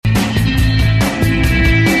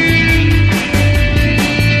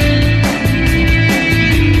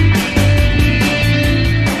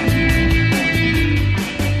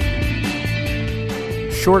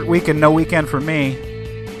short week and no weekend for me.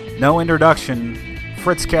 No introduction.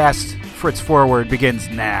 Fritzcast, Fritz Forward begins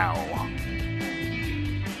now.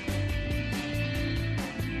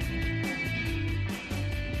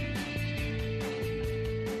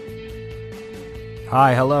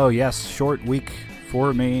 Hi, hello, yes, short week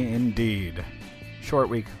for me indeed. Short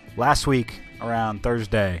week. Last week, around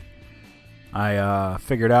Thursday, I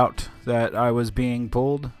figured out that I was being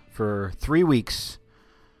pulled for 3 weeks.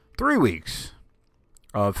 3 weeks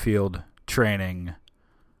of field training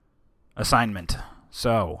assignment.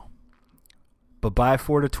 So, but by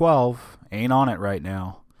 4 to 12, ain't on it right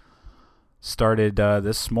now. Started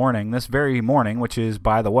this very morning, which is,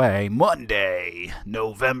 by the way, Monday,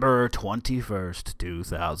 November 21st,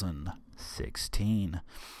 2016.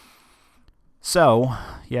 So,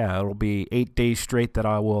 yeah, it'll be 8 days straight that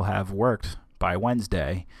I will have worked by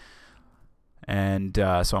Wednesday. And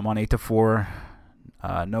so I'm on 8 to 4,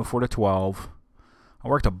 no 4 to 12. I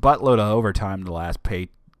worked a buttload of overtime the last pay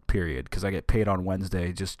period because I get paid on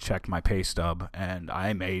Wednesday. Just checked my pay stub, and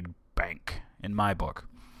I made bank in my book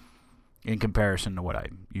in comparison to what I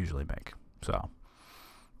usually make. So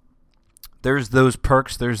there's those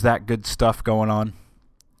perks. There's that good stuff going on.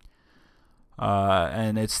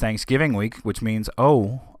 And it's Thanksgiving week, which means,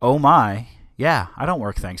 oh my, yeah, I don't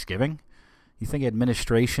work Thanksgiving. You think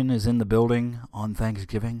administration is in the building on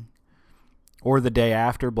Thanksgiving? Or the day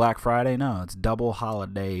after Black Friday? No, it's double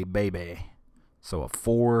holiday, baby. So a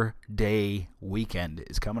 4-day weekend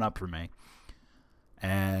is coming up for me.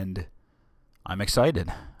 And I'm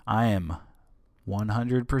excited. I am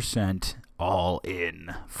 100% all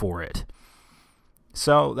in for it.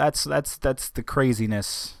 So that's the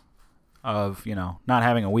craziness of, not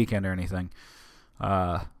having a weekend or anything.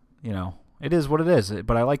 It is what it is.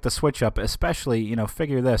 But I like the switch up, especially,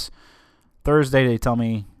 figure this. Thursday they tell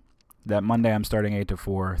me that Monday I'm starting 8 to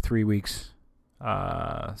 4, 3 weeks,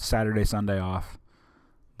 Saturday, Sunday off.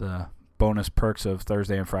 The bonus perks of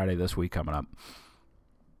Thursday and Friday this week coming up.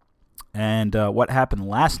 And what happened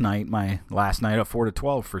last night, my last night at 4 to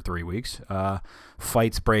 12 for 3 weeks,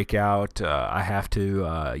 fights break out. I have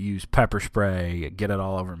to use pepper spray, get it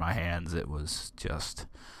all over my hands. It was just...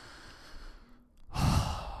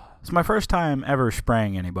 It's my first time ever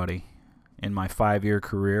spraying anybody in my 5-year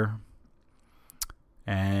career.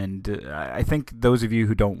 And I think those of you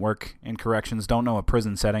who don't work in corrections don't know a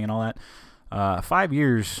prison setting and all that. 5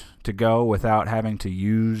 years to go without having to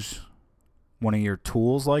use one of your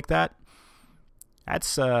tools like that,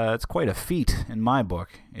 that's quite a feat in my book,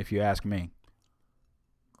 if you ask me.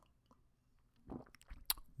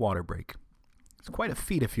 Water break. It's quite a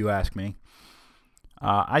feat if you ask me.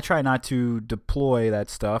 I try not to deploy that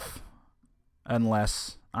stuff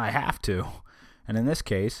unless I have to. And in this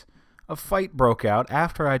case, a fight broke out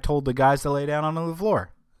after I told the guys to lay down on the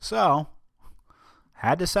floor. So,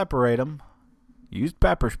 had to separate them, used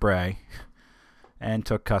pepper spray, and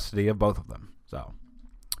took custody of both of them. So,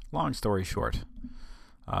 long story short.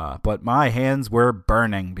 But my hands were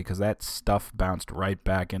burning because that stuff bounced right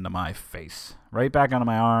back into my face. Right back onto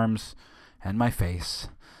my arms and my face.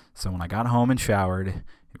 So when I got home and showered, it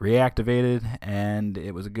reactivated, and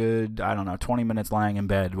it was a good, 20 minutes lying in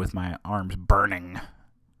bed with my arms burning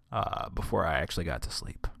before I actually got to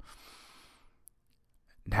sleep.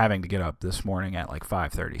 Having to get up this morning at like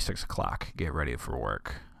 5:30, 6 o'clock, get ready for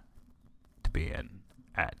work to be in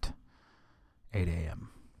at 8 a.m.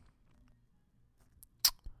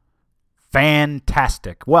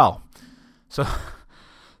 Fantastic. Well, so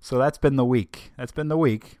that's been the week.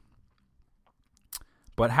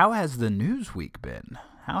 But how has the news week been?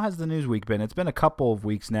 It's been a couple of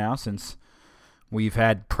weeks now since we've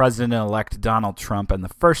had President-elect Donald Trump, and the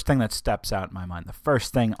first thing that steps out in my mind, the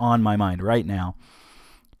first thing on my mind right now,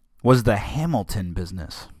 was the Hamilton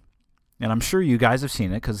business. And I'm sure you guys have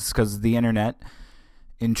seen it because the internet,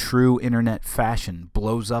 in true internet fashion,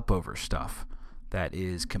 blows up over stuff that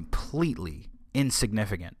is completely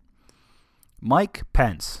insignificant. Mike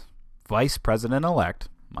Pence, Vice President-elect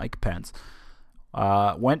Mike Pence,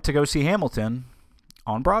 went to go see Hamilton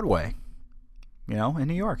on Broadway, in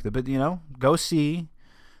New York. Go see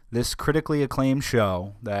this critically acclaimed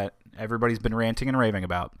show that everybody's been ranting and raving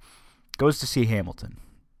about. Goes to see Hamilton.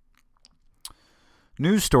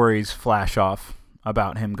 News stories flash off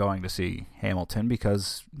about him going to see Hamilton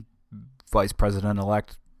because Vice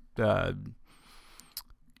President-elect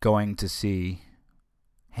going to see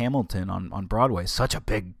Hamilton on Broadway is such a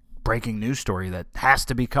big breaking news story that has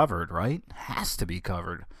to be covered, right? Has to be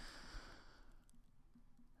covered.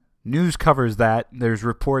 News covers that. There's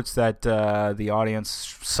reports that the audience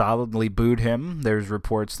solidly booed him. There's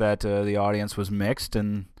reports that the audience was mixed,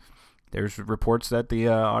 and there's reports that the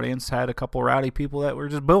audience had a couple rowdy people that were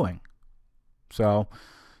just booing. So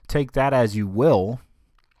take that as you will.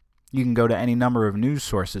 You can go to any number of news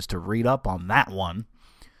sources to read up on that one.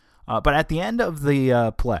 But at the end of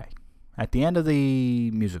the play, at the end of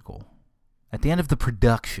the musical, at the end of the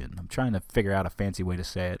production, I'm trying to figure out a fancy way to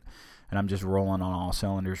say it, and I'm just rolling on all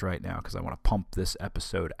cylinders right now because I want to pump this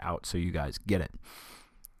episode out so you guys get it.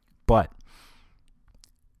 But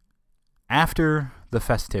after the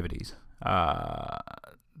festivities,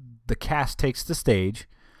 the cast takes the stage,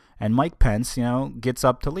 and Mike Pence, gets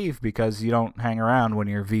up to leave because you don't hang around when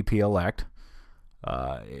you're VP-elect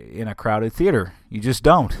in a crowded theater. You just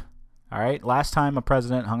don't. All right? Last time a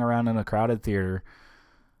president hung around in a crowded theater,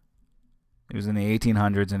 it was in the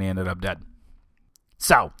 1800s, and he ended up dead.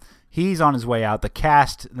 So, he's on his way out. The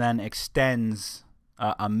cast then extends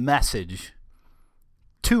a message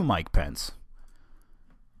to Mike Pence.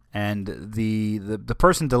 And the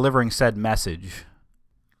person delivering said message,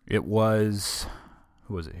 it was...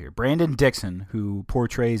 who was it here? Brandon Dixon, who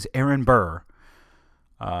portrays Aaron Burr,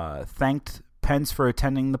 thanked Pence for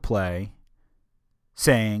attending the play,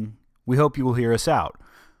 saying, "We hope you will hear us out.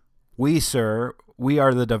 We, sir, we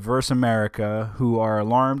are the diverse America who are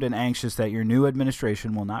alarmed and anxious that your new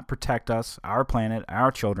administration will not protect us, our planet,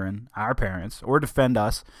 our children, our parents, or defend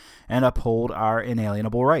us and uphold our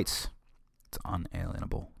inalienable rights." It's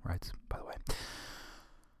unalienable rights, by the way.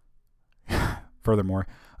 Furthermore,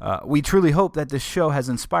 we truly hope that this show has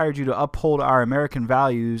inspired you to uphold our American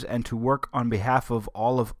values and to work on behalf of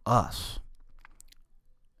all of us.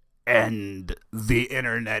 And the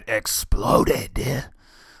internet exploded.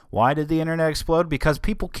 Why did the internet explode? Because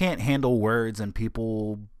people can't handle words and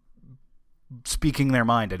people speaking their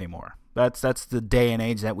mind anymore. That's the day and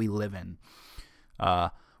age that we live in.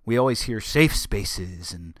 We always hear safe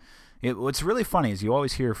spaces, and what's really funny is you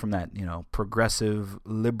always hear from that, progressive,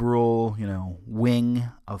 liberal, wing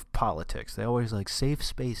of politics. They always like safe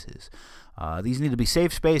spaces. These need to be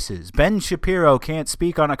safe spaces. Ben Shapiro can't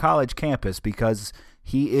speak on a college campus because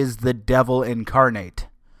he is the devil incarnate.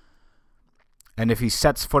 And if he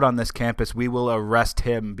sets foot on this campus, we will arrest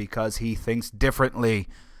him because he thinks differently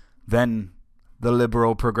than the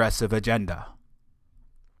liberal progressive agenda.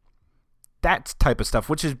 That type of stuff,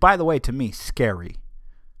 which is, by the way, to me, scary.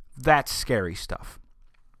 That's scary stuff.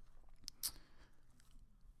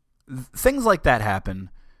 Things like that happen.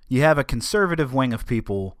 You have a conservative wing of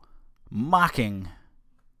people mocking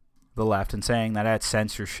the left and saying that that's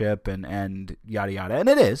censorship and yada yada. And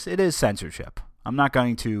it is censorship. I'm not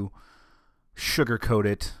going to sugarcoat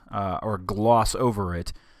it or gloss over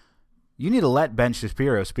it. You need to let Ben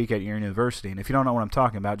Shapiro speak at your university. And if you don't know what I'm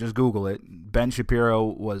talking about, just Google it. Ben Shapiro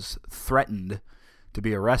was threatened to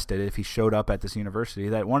be arrested if he showed up at this university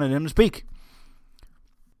that wanted him to speak.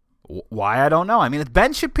 Why? I don't know. I mean, it's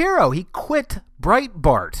Ben Shapiro. He quit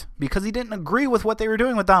Breitbart because he didn't agree with what they were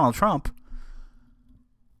doing with Donald Trump.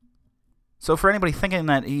 So for anybody thinking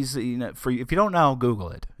that he's, if you don't know, Google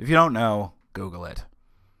it. If you don't know, Google it.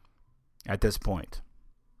 At this point.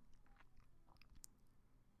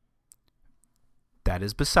 That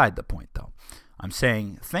is beside the point, though. I'm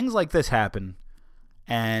saying things like this happen,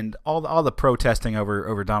 and all the protesting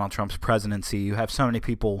over Donald Trump's presidency, you have so many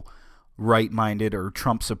people right-minded or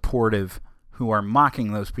Trump-supportive who are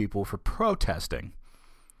mocking those people for protesting,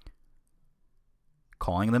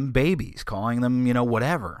 calling them babies, calling them,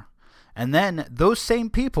 whatever. And then those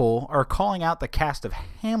same people are calling out the cast of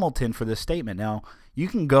Hamilton for this statement. Now, you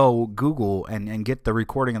can go Google and get the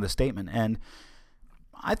recording of the statement, and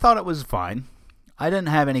I thought it was fine. I didn't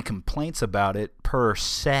have any complaints about it per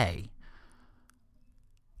se.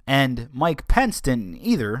 And Mike Pence didn't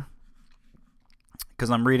either,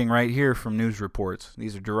 because I'm reading right here from news reports.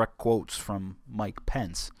 These are direct quotes from Mike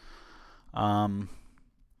Pence.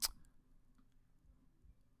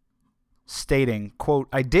 Stating, quote,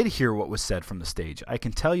 "I did hear what was said from the stage. I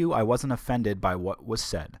can tell you I wasn't offended by what was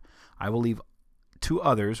said. I will leave to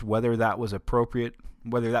others whether that was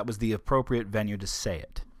the appropriate venue to say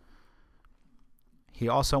it." He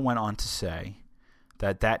also went on to say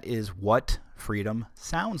that is what freedom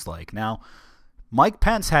sounds like. Now, Mike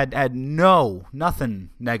Pence had nothing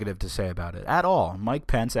negative to say about it at all. Mike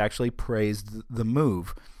Pence actually praised the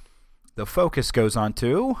move. The focus goes on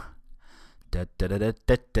to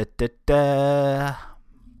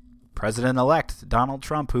President-elect Donald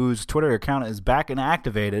Trump, whose Twitter account is back and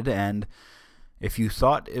activated, and if you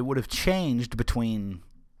thought it would have changed between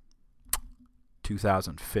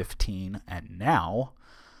 2015 and now,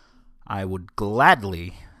 I would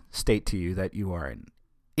gladly state to you that you are an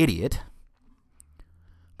idiot,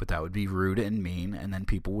 but that would be rude and mean, and then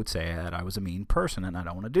people would say that I was a mean person, and I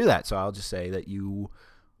don't want to do that, so I'll just say that you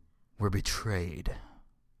were betrayed.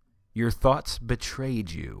 Your thoughts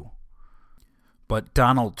betrayed you. But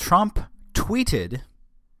Donald Trump tweeted,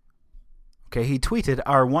 he tweeted,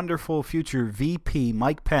 our wonderful future VP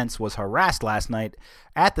Mike Pence was harassed last night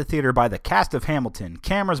at the theater by the cast of Hamilton.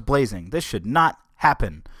 Cameras blazing. This should not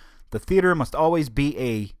happen. The theater must always be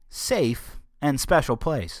a safe and special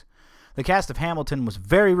place. The cast of Hamilton was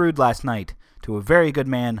very rude last night to a very good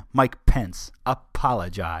man, Mike Pence.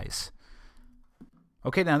 Apologize.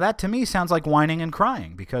 Okay, now that to me sounds like whining and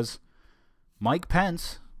crying, because Mike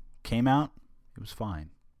Pence came out. It was fine.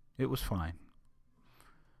 It was fine.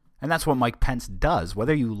 And that's what Mike Pence does.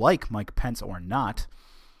 Whether you like Mike Pence or not,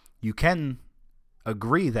 you can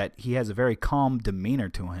agree that he has a very calm demeanor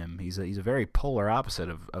to him. He's a very polar opposite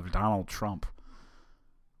of Donald Trump.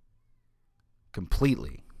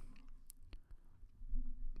 Completely.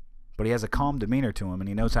 But he has a calm demeanor to him, and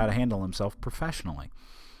he knows how to handle himself professionally.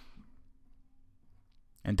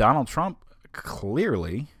 And Donald Trump,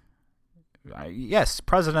 clearly, yes,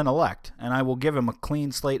 president-elect, and I will give him a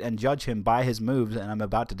clean slate and judge him by his moves, and I'm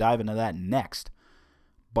about to dive into that next.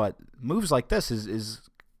 But moves like this is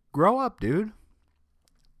grow up, dude.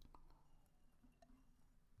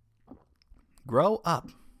 Grow up.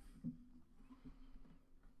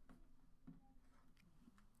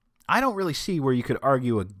 I don't really see where you could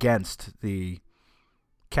argue against the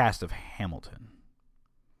cast of Hamilton.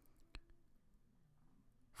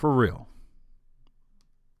 For real.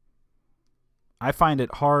 I find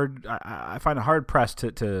it hard. I find it hard pressed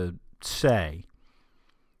to say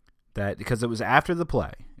that, because it was after the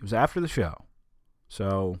play, it was after the show.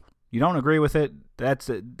 So you don't agree with it. That's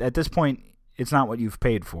at this point, it's not what you've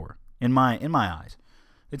paid for. In my eyes,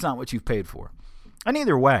 it's not what you've paid for. And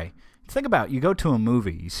either way, think about it. You go to a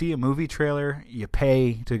movie, you see a movie trailer, you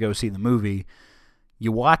pay to go see the movie,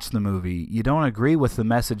 you watch the movie, you don't agree with the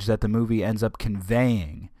message that the movie ends up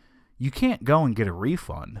conveying. You can't go and get a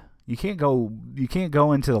refund. You can't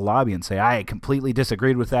go into the lobby and say, I completely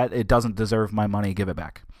disagreed with that. It doesn't deserve my money. Give it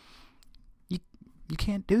back. You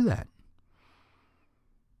can't do that.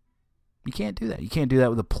 You can't do that. You can't do that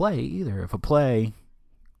with a play either. If a play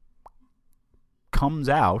comes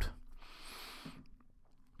out,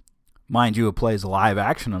 mind you, a play is live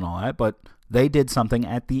action and all that, but they did something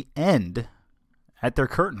at the end, at their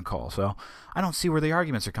curtain call. So I don't see where the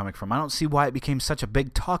arguments are coming from. I don't see why it became such a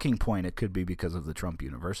big talking point. It could be because of the Trump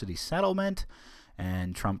University settlement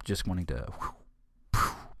and Trump just wanting to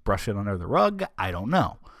brush it under the rug. I don't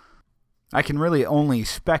know. I can really only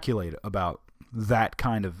speculate about that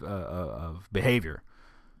kind of behavior.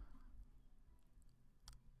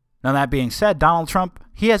 Now, that being said, Donald Trump,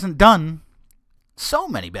 he hasn't done so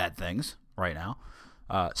many bad things right now.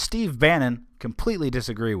 Steve Bannon, completely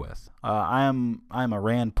disagree with. I'm a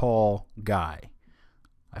Rand Paul guy.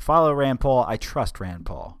 I follow Rand Paul. I trust Rand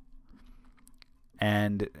Paul.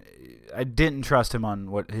 And I didn't trust him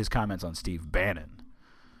on his comments on Steve Bannon.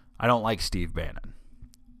 I don't like Steve Bannon.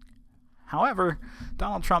 However,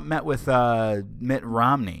 Donald Trump met with Mitt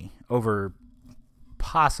Romney over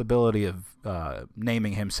possibility of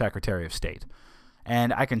naming him Secretary of State.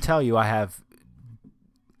 And I can tell you I have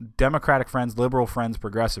Democratic friends, liberal friends,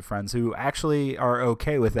 progressive friends who actually are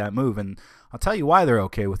okay with that move. And I'll tell you why they're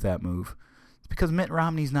okay with that move. It's because Mitt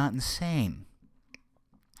Romney's not insane.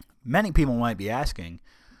 Many people might be asking,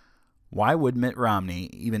 why would Mitt Romney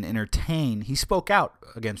even entertain? He spoke out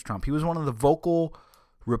against Trump. He was one of the vocal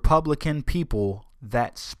Republican people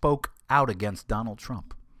that spoke out against Donald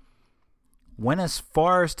Trump. Went as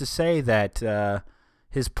far as to say that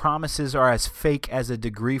his promises are as fake as a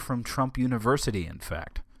degree from Trump University, in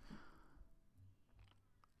fact.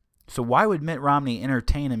 So why would Mitt Romney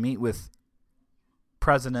entertain and meet with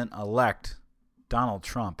President-elect Donald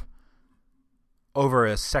Trump over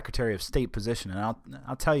a Secretary of State position? And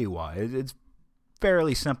I'll tell you why. It's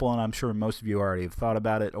fairly simple, and I'm sure most of you already have thought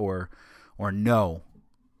about it or know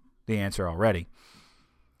the answer already.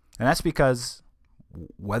 And that's because,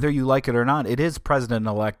 whether you like it or not, it is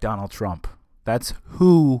President-elect Donald Trump. That's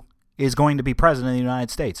who is going to be president of the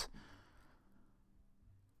United States.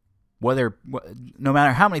 No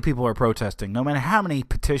matter how many people are protesting, no matter how many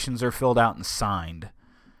petitions are filled out and signed,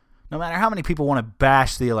 no matter how many people want to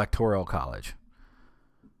bash the Electoral College,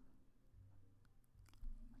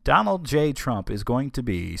 Donald J. Trump is going to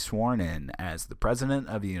be sworn in as the President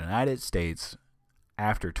of the United States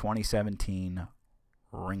after 2017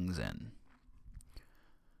 rings in.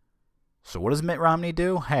 So what does Mitt Romney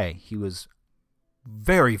do? Hey, he was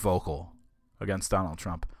very vocal against Donald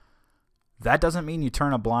Trump. That doesn't mean you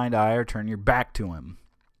turn a blind eye or turn your back to him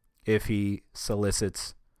if he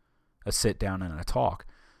solicits a sit down and a talk.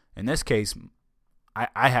 In this case,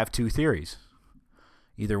 I have two theories.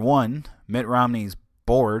 Either one, Mitt Romney's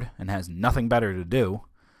bored and has nothing better to do,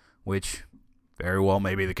 which very well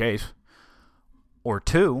may be the case, or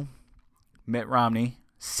two, Mitt Romney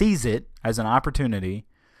sees it as an opportunity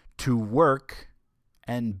to work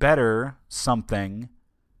and better something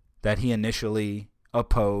that he initially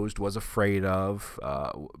opposed, was afraid of,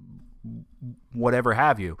 whatever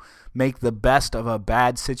have you. Make the best of a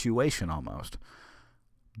bad situation almost.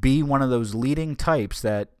 Be one of those leading types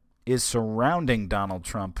that is surrounding Donald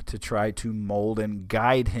Trump to try to mold and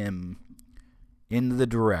guide him in the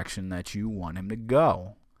direction that you want him to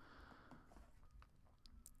go.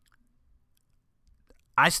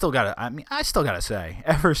 I still gotta say,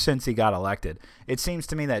 ever since he got elected, it seems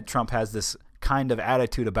to me that Trump has this kind of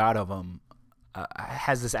attitude about him.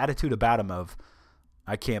 Of,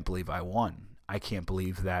 I can't believe I won. I can't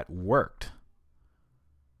believe that worked.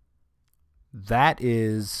 That's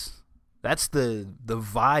the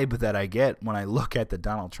vibe that I get when I look at the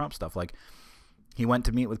Donald Trump stuff. Like, he went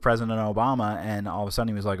to meet with President Obama, and all of a sudden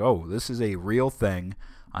he was like, oh, this is a real thing.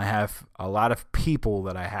 I have a lot of people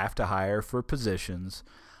that I have to hire for positions.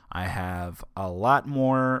 I have a lot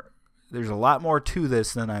more. There's a lot more to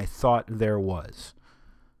this than I thought there was.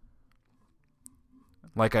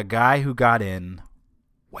 Like a guy who got in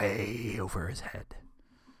way over his head.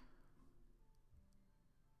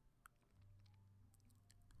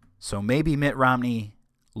 So maybe Mitt Romney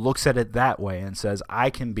looks at it that way and says, I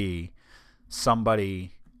can be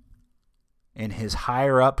somebody in his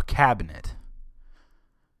higher up cabinet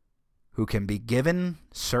who can be given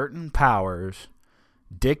certain powers,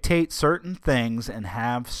 dictate certain things, and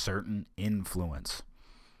have certain influence.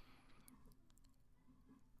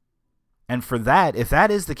 And for that, if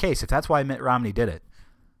that is the case, if that's why Mitt Romney did it,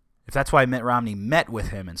 if that's why Mitt Romney met with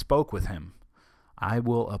him and spoke with him, I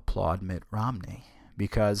will applaud Mitt Romney.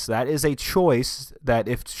 Because that is a choice that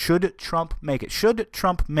should Trump make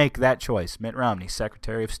that choice, Mitt Romney,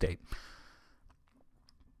 Secretary of State,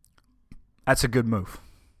 that's a good move.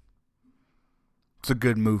 It's a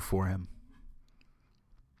good move for him.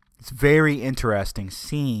 It's very interesting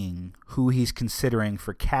seeing who he's considering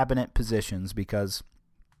for cabinet positions, because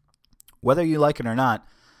whether you like it or not,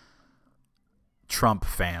 Trump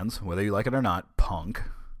fans, whether you like it or not, punk.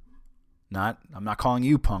 I'm not calling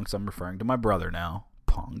you punks. I'm referring to my brother now,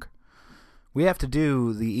 punk. We have to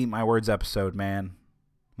do the Eat My Words episode, man.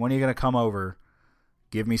 When are you going to come over?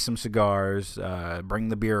 Give me some cigars. Bring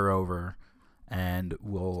the beer over, and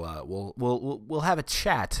we'll have a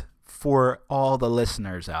chat for all the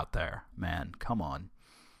listeners out there. Man, come on.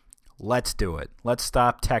 Let's do it. Let's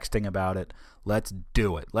stop texting about it. Let's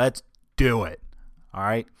do it. Let's do it. All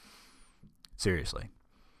right? Seriously.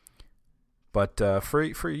 But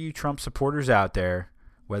for you Trump supporters out there,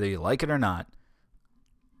 whether you like it or not,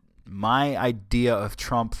 my idea of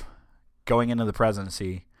Trump going into the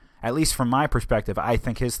presidency, at least from my perspective, I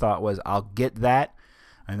think his thought was, I'll get that,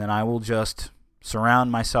 and then I will just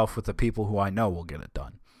surround myself with the people who I know will get it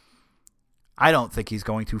done. I don't think he's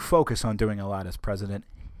going to focus on doing a lot as president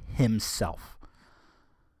himself.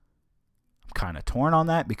 I'm kind of torn on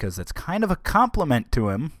that because it's kind of a compliment to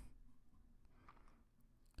him.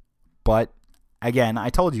 But again, I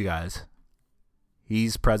told you guys,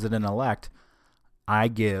 he's president-elect. I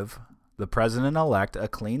give the president-elect a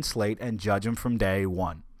clean slate and judge him from day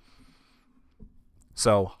one.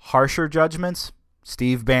 So, harsher judgments,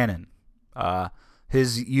 Steve Bannon.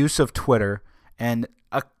 His use of Twitter, and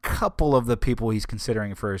a couple of the people he's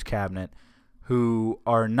considering for his cabinet who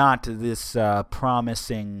are not this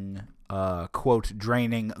promising, quote,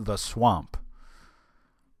 draining the swamp.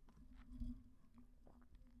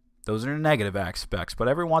 Those are negative aspects, but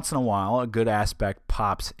every once in a while, a good aspect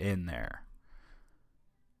pops in there.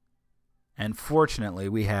 And fortunately,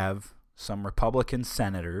 we have some Republican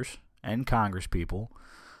senators and congresspeople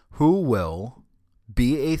who will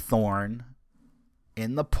be a thorn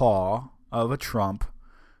in the paw of a Trump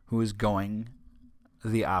who is going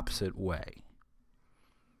the opposite way.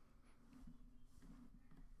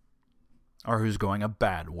 Or who's going a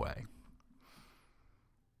bad way.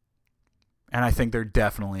 And I think they're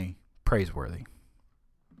definitely praiseworthy.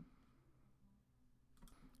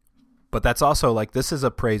 But that's also like, this is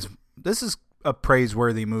a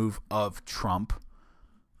praiseworthy move of Trump.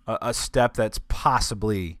 A step that's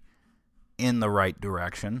possibly in the right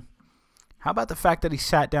direction. How about the fact that he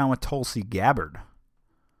sat down with Tulsi Gabbard,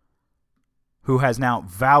 who has now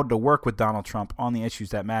vowed to work with Donald Trump on the issues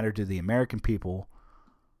that matter to the American people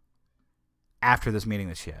after this meeting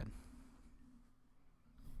that she had?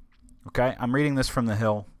 Okay, I'm reading this from The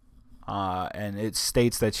Hill, and it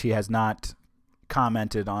states that she has not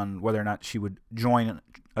commented on whether or not she would join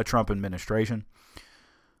a Trump administration.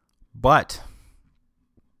 But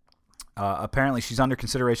Apparently, she's under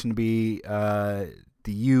consideration to be the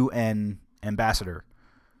UN ambassador,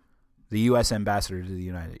 the U.S. ambassador to the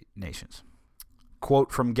United Nations.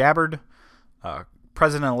 Quote from Gabbard,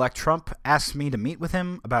 President-elect Trump asked me to meet with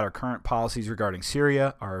him about our current policies regarding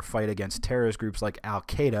Syria, our fight against terrorist groups like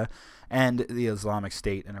Al-Qaeda and the Islamic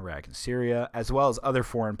State in Iraq and Syria, as well as other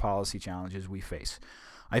foreign policy challenges we face.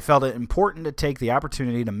 I felt it important to take the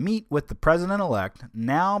opportunity to meet with the president-elect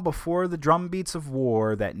now before the drumbeats of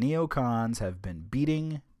war that neocons have been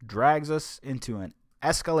beating drags us into an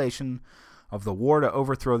escalation of the war to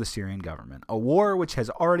overthrow the Syrian government, a war which has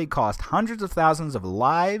already cost hundreds of thousands of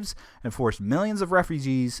lives and forced millions of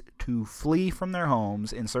refugees to flee from their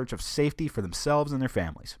homes in search of safety for themselves and their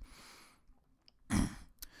families.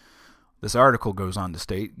 This article goes on to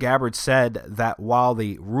state, Gabbard said that while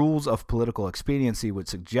the rules of political expediency would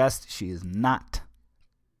suggest she not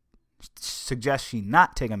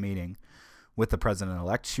take a meeting with the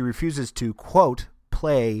president-elect, she refuses to, quote,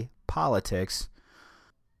 play politics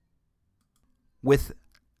with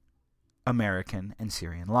American and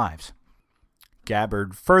Syrian lives.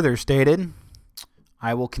 Gabbard further stated,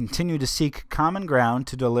 I will continue to seek common ground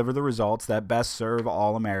to deliver the results that best serve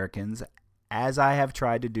all Americans, as I have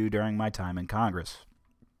tried to do during my time in Congress.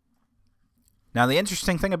 Now, the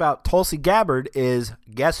interesting thing about Tulsi Gabbard is,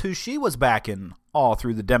 guess who she was backing all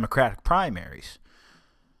through the Democratic primaries?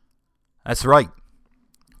 That's right.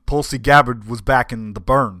 Tulsi Gabbard was backing the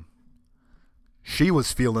burn. She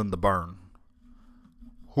was feeling the burn.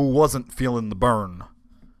 Who wasn't feeling the burn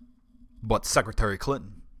but Secretary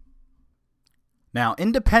Clinton? Now,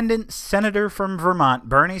 independent senator from Vermont,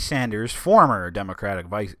 Bernie Sanders, former Democratic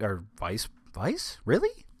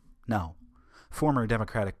former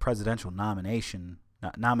Democratic presidential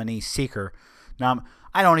nominee seeker.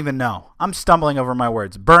 I don't even know. I'm stumbling over my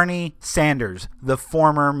words. Bernie Sanders, the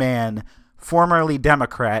former man, formerly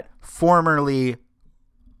Democrat, formerly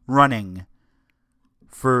running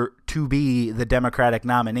to be the Democratic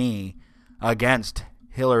nominee against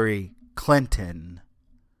Hillary Clinton.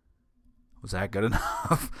 Was that good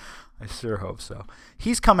enough? I sure hope so.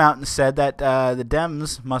 He's come out and said that the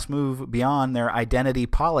Dems must move beyond their identity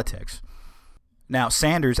politics. Now,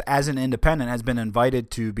 Sanders, as an independent, has been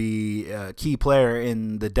invited to be a key player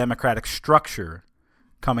in the Democratic structure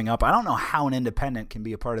coming up. I don't know how an independent can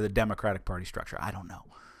be a part of the Democratic Party structure. I don't know.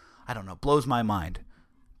 Blows my mind.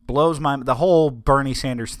 The whole Bernie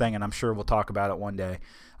Sanders thing, and I'm sure we'll talk about it one day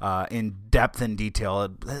in depth and detail.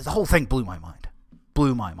 The whole thing blew my mind.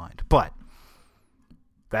 But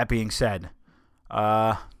that being said,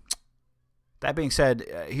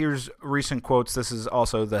 here's recent quotes. This is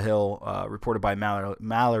also The Hill, reported by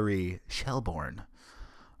Mallory Shelbourne.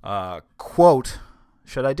 Quote,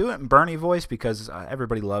 should I do it in Bernie voice? Because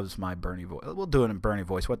everybody loves my Bernie voice. We'll do it in Bernie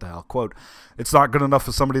voice. What the hell? Quote, it's not good enough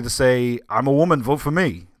for somebody to say, I'm a woman, vote for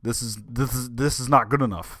me. This is not good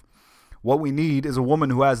enough. What we need is a woman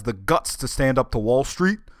who has the guts to stand up to Wall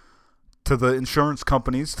Street, to the insurance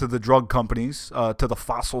companies, to the drug companies, to the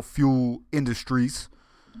fossil fuel industries.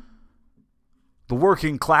 The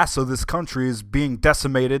working class of this country is being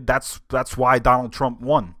decimated. That's why Donald Trump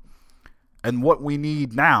won. And what we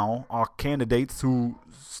need now are candidates who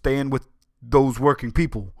stand with those working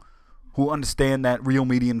people, who understand that real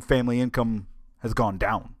median family income has gone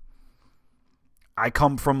down. I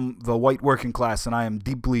come from the white working class, and I am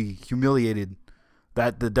deeply humiliated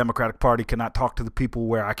that the Democratic Party cannot talk to the people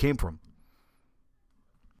where I came from.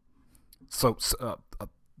 So,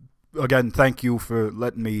 again, thank you for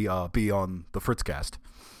letting me be on the Fritzcast.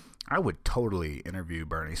 I would totally interview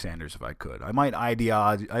Bernie Sanders if I could. I might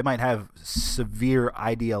have severe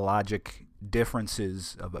ideologic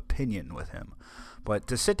differences of opinion with him, but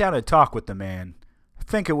to sit down and talk with the man, I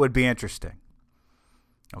think it would be interesting.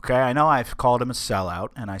 Okay, I know I've called him a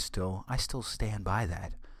sellout, and I still stand by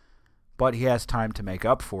that. But he has time to make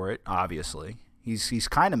up for it. Obviously, he's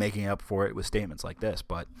kind of making up for it with statements like this.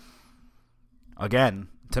 But again,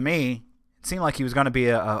 to me, it seemed like he was going to be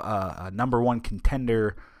a number one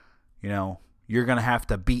contender. You know, you're going to have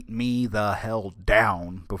to beat me the hell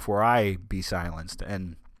down before I be silenced.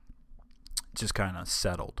 And just kind of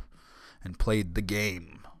settled and played the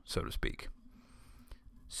game, so to speak.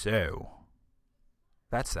 So,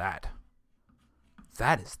 that's that.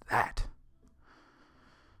 That is that.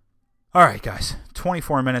 All right, guys.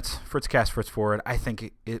 24 minutes. Fritzcast, Fritz Forward. I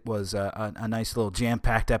think it was a nice little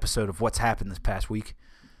jam-packed episode of what's happened this past week.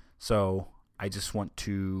 So, I want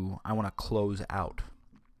to close out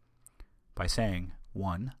by saying,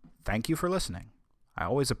 1, thank you for listening. I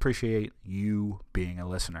always appreciate you being a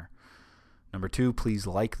listener. Number 2, please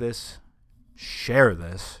like this, share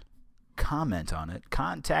this, comment on it,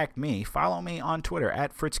 contact me, follow me on Twitter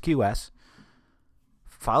at FritzQS,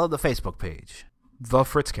 follow the Facebook page, The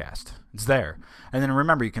Fritzcast. It's there. And then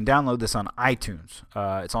remember, you can download this on iTunes.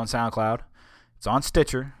 It's on SoundCloud. It's on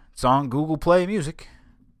Stitcher. It's on Google Play Music.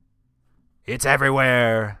 It's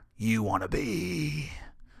everywhere you want to be.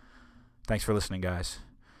 Thanks for listening, guys.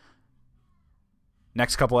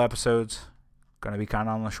 Next couple episodes, going to be kind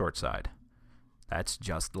of on the short side. That's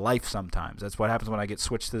just life sometimes. That's what happens when I get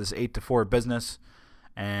switched to this 8 to 4 business,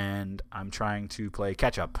 and I'm trying to play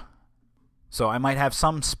catch-up. So I might have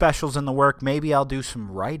some specials in the work. Maybe I'll do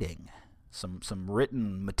some writing, some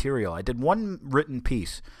written material. I did one written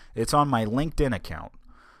piece. It's on my LinkedIn account.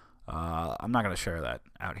 I'm not going to share that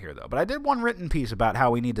out here, though. But I did one written piece about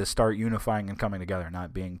how we need to start unifying and coming together,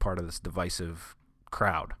 not being part of this divisive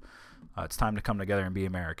crowd. It's time to come together and be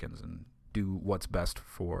Americans and do what's best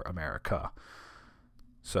for America.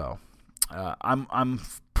 So I'm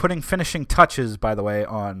putting finishing touches, by the way,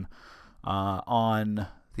 on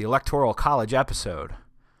the Electoral College episode,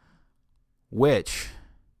 which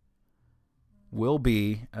will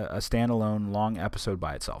be a standalone long episode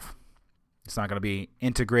by itself. It's not going to be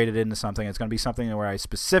integrated into something. It's going to be something where I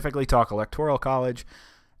specifically talk Electoral College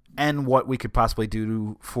and what we could possibly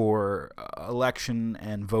do for election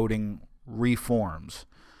and voting reforms.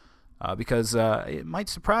 Because it might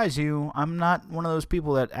surprise you, I'm not one of those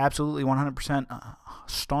people that absolutely 100%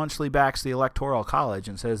 staunchly backs the Electoral College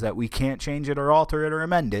and says that we can't change it or alter it or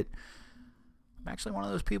amend it. I'm actually one of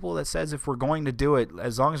those people that says if we're going to do it,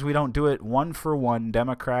 as long as we don't do it one-for-one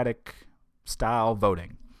Democratic-style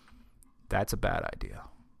voting, that's a bad idea.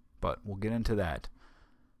 But we'll get into that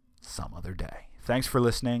some other day. Thanks for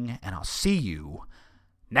listening, and I'll see you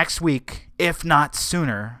next week, if not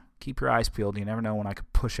sooner. Keep your eyes peeled. You never know when I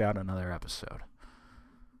could push out another episode.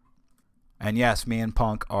 And yes, me and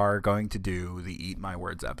Punk are going to do the Eat My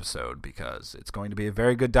Words episode because it's going to be a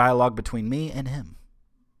very good dialogue between me and him.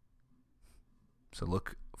 So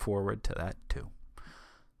look forward to that too.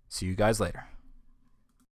 See you guys later.